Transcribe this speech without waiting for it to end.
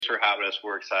for having us.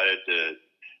 We're excited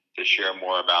to share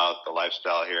more about the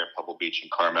lifestyle here in Pebble Beach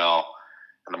and Carmel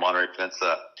and the Monterey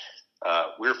Peninsula.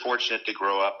 We're fortunate to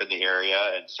grow up in the area,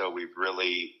 and so we've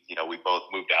really, we both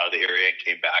moved out of the area and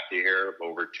came back to here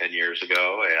over 10 years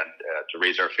ago and to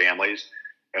raise our families.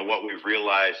 And what we've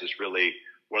realized is really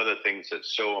one of the things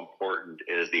that's so important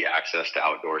is the access to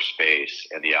outdoor space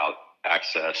and the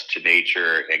access to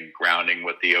nature and grounding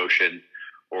with the ocean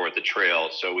or the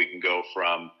trails. So we can go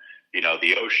from,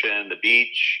 the ocean, the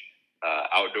beach,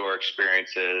 outdoor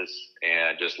experiences,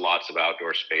 and just lots of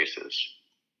outdoor spaces.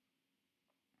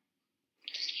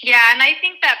 Yeah, and I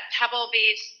think that Pebble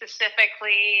Beach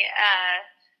specifically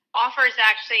offers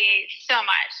actually so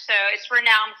much. So it's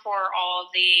renowned for all of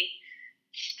the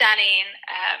stunning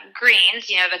greens,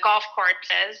 the golf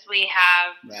courses. We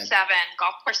have 7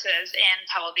 golf courses in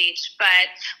Pebble Beach.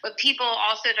 But what people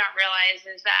also don't realize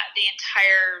is that the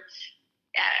entire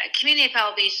community of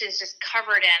Pebble Beach is just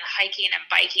covered in hiking and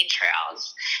biking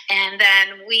trails. And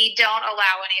then we don't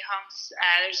allow any homes.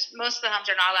 Most of the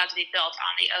homes are not allowed to be built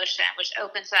on the ocean, which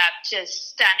opens up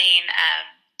just stunning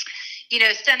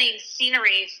stunning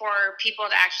scenery for people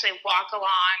to actually walk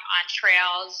along on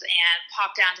trails and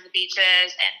pop down to the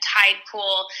beaches and tide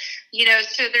pool.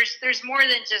 So there's more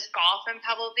than just golf in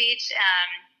Pebble Beach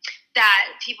that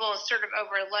people sort of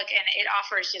overlook, and it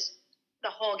offers just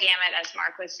the whole gamut, as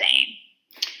Mark was saying.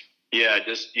 Yeah,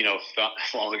 just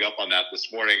following up on that,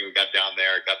 this morning we got down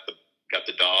there, got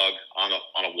the dog on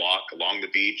a walk along the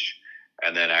beach,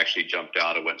 and then actually jumped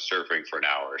out and went surfing for an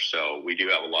hour. So we do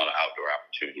have a lot of outdoor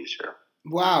opportunities here.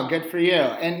 Wow, good for you.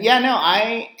 And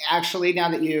I actually, now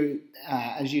that you,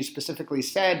 as you specifically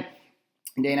said,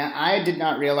 Dana, I did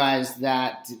not realize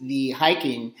that the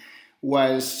hiking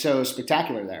was so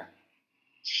spectacular there.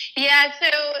 Yeah, so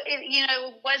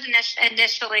it was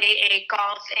initially a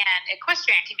golf and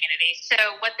equestrian community. So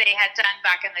what they had done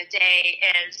back in the day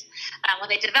is when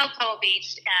they developed Pebble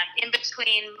Beach, in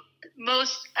between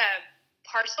most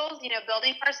parcels,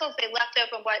 building parcels, they left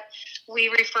open what we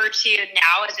refer to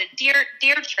now as a deer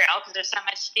trail, because there's so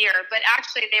much deer. But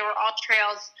actually, they were all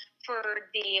trails for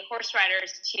the horse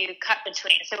riders to cut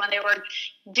between. So when they were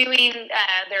doing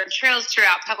their trails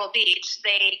throughout Pebble Beach,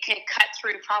 they could cut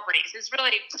through properties.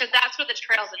 So that's where the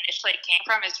trails initially came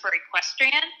from, is for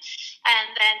equestrian. And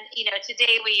then,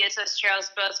 today we use those trails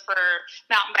both for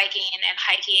mountain biking and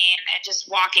hiking and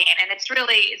just walking. And it's throughout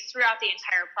the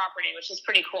entire property, which is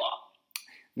pretty cool.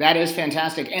 That is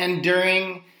fantastic. And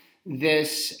during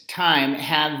this time,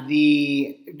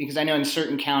 because I know in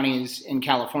certain counties in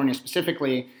California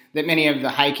specifically, that many of the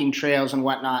hiking trails and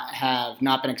whatnot have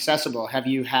not been accessible. Have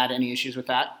you had any issues with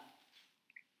that?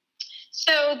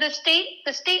 So the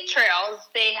state trails,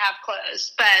 they have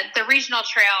closed, but the regional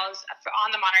trails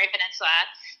on the Monterey Peninsula,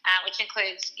 which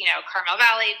includes, Carmel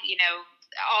Valley,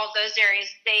 all of those areas,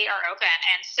 they are open.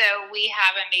 And so we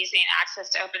have amazing access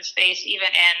to open space, even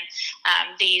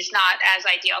in these not as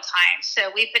ideal times.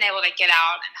 So we've been able to get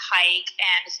out and hike,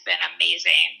 and it's been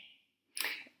amazing.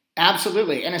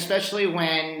 Absolutely. And especially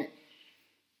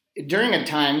during a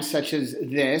time such as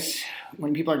this,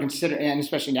 when people are considering, and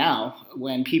especially now,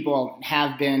 when people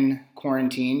have been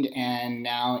quarantined, and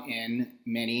now in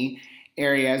many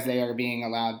areas they are being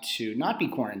allowed to not be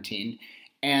quarantined.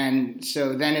 And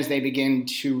so then as they begin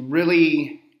to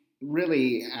really,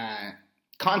 really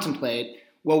contemplate,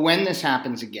 well, when this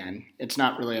happens again, it's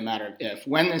not really a matter of if.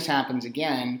 When this happens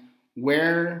again,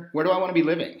 where do I want to be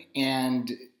living?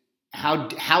 And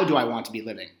how do I want to be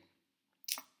living?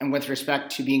 And with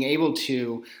respect to being able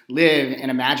to live in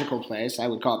a magical place, I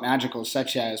would call it magical,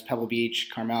 such as Pebble Beach,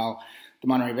 Carmel, the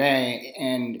Monterey Bay,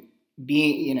 and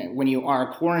being, when you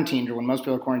are quarantined, or when most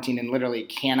people are quarantined and literally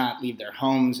cannot leave their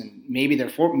homes, and maybe they're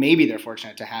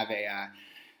fortunate to have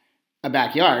a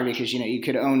backyard, because you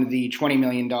could own the $20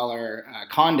 million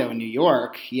condo in New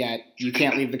York, yet you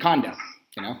can't leave the condo.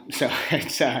 So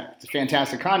it's a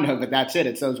fantastic condo, but that's it.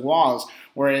 It's those walls.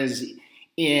 Whereas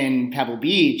in Pebble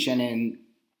Beach and in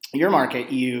your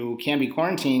market, you can be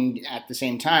quarantined. At the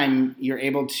same time, you're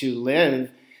able to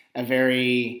live a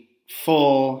very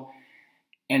full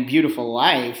and beautiful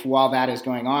life while that is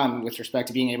going on, with respect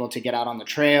to being able to get out on the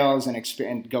trails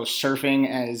and go surfing,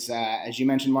 as you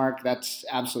mentioned, Mark. That's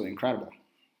absolutely incredible.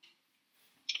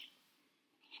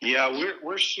 Yeah,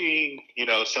 we're seeing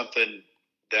something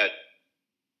that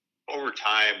over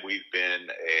time we've been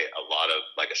a lot of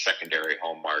like a secondary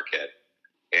home market,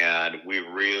 and we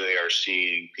really are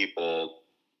seeing people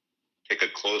take a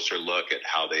closer look at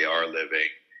how they are living.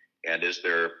 And is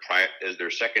their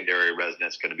secondary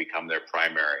residence going to become their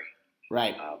primary?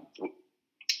 Right.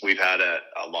 We've had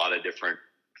a lot of different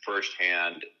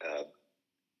firsthand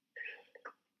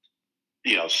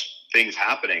things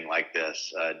happening like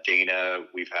this. Dana,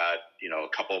 we've had, a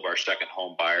couple of our second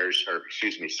home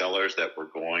sellers that were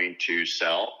going to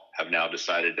sell have now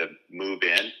decided to move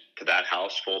in to that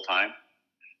house full time.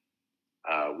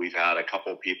 We've had a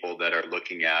couple of people that are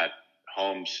looking at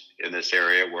homes in this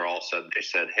area where all of a sudden they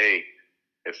said, hey,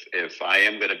 if I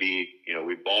am going to be,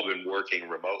 we've all been working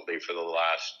remotely for the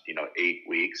last, 8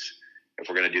 weeks. If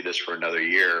we're going to do this for another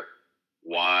year,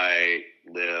 why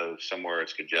live somewhere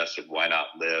it's congested? Why not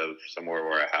live somewhere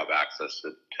where I have access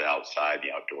to outside,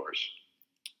 the outdoors?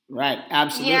 Right,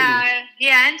 absolutely.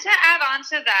 Yeah, and to add on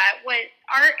to that, what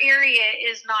our area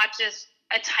is not just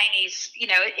a tiny,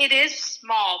 it is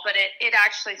small, but it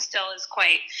actually still is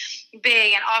quite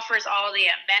big and offers all the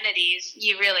amenities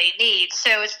you really need.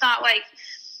 So it's not like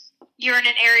you're in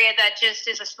an area that just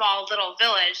is a small little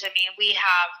village. I mean, we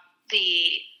have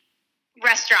the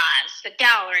restaurants, the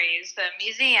galleries, the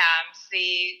museums,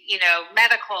 the,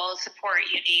 medical support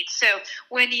you need. So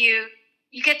when you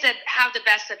get to have the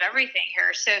best of everything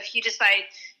here. So if you decide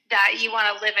that you want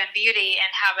to live in beauty and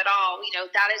have it all,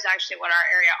 that is actually what our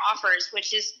area offers,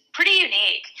 which is pretty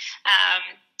unique,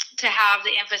 to have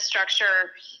the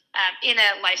infrastructure in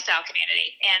a lifestyle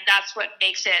community. And that's what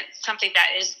makes it something that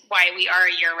is why we are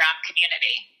a year-round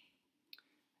community.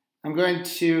 I'm going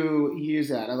to use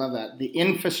that. I love that. The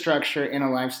infrastructure in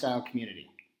a lifestyle community.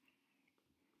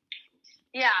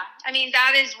 Yeah. I mean,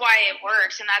 that is why it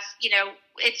works. And that's,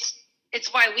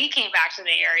 it's why we came back to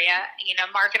the area.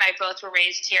 Mark and I both were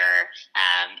raised here,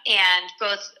 and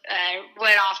both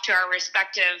went off to our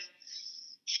respective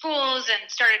schools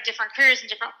and started different careers in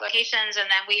different locations. And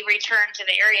then we returned to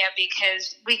the area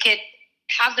because we could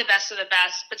have the best of the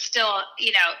best, but still,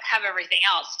 have everything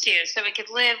else too. So we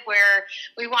could live where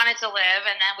we wanted to live,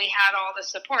 and then we had all the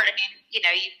support. I mean, you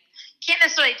can't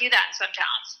necessarily do that in some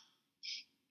towns.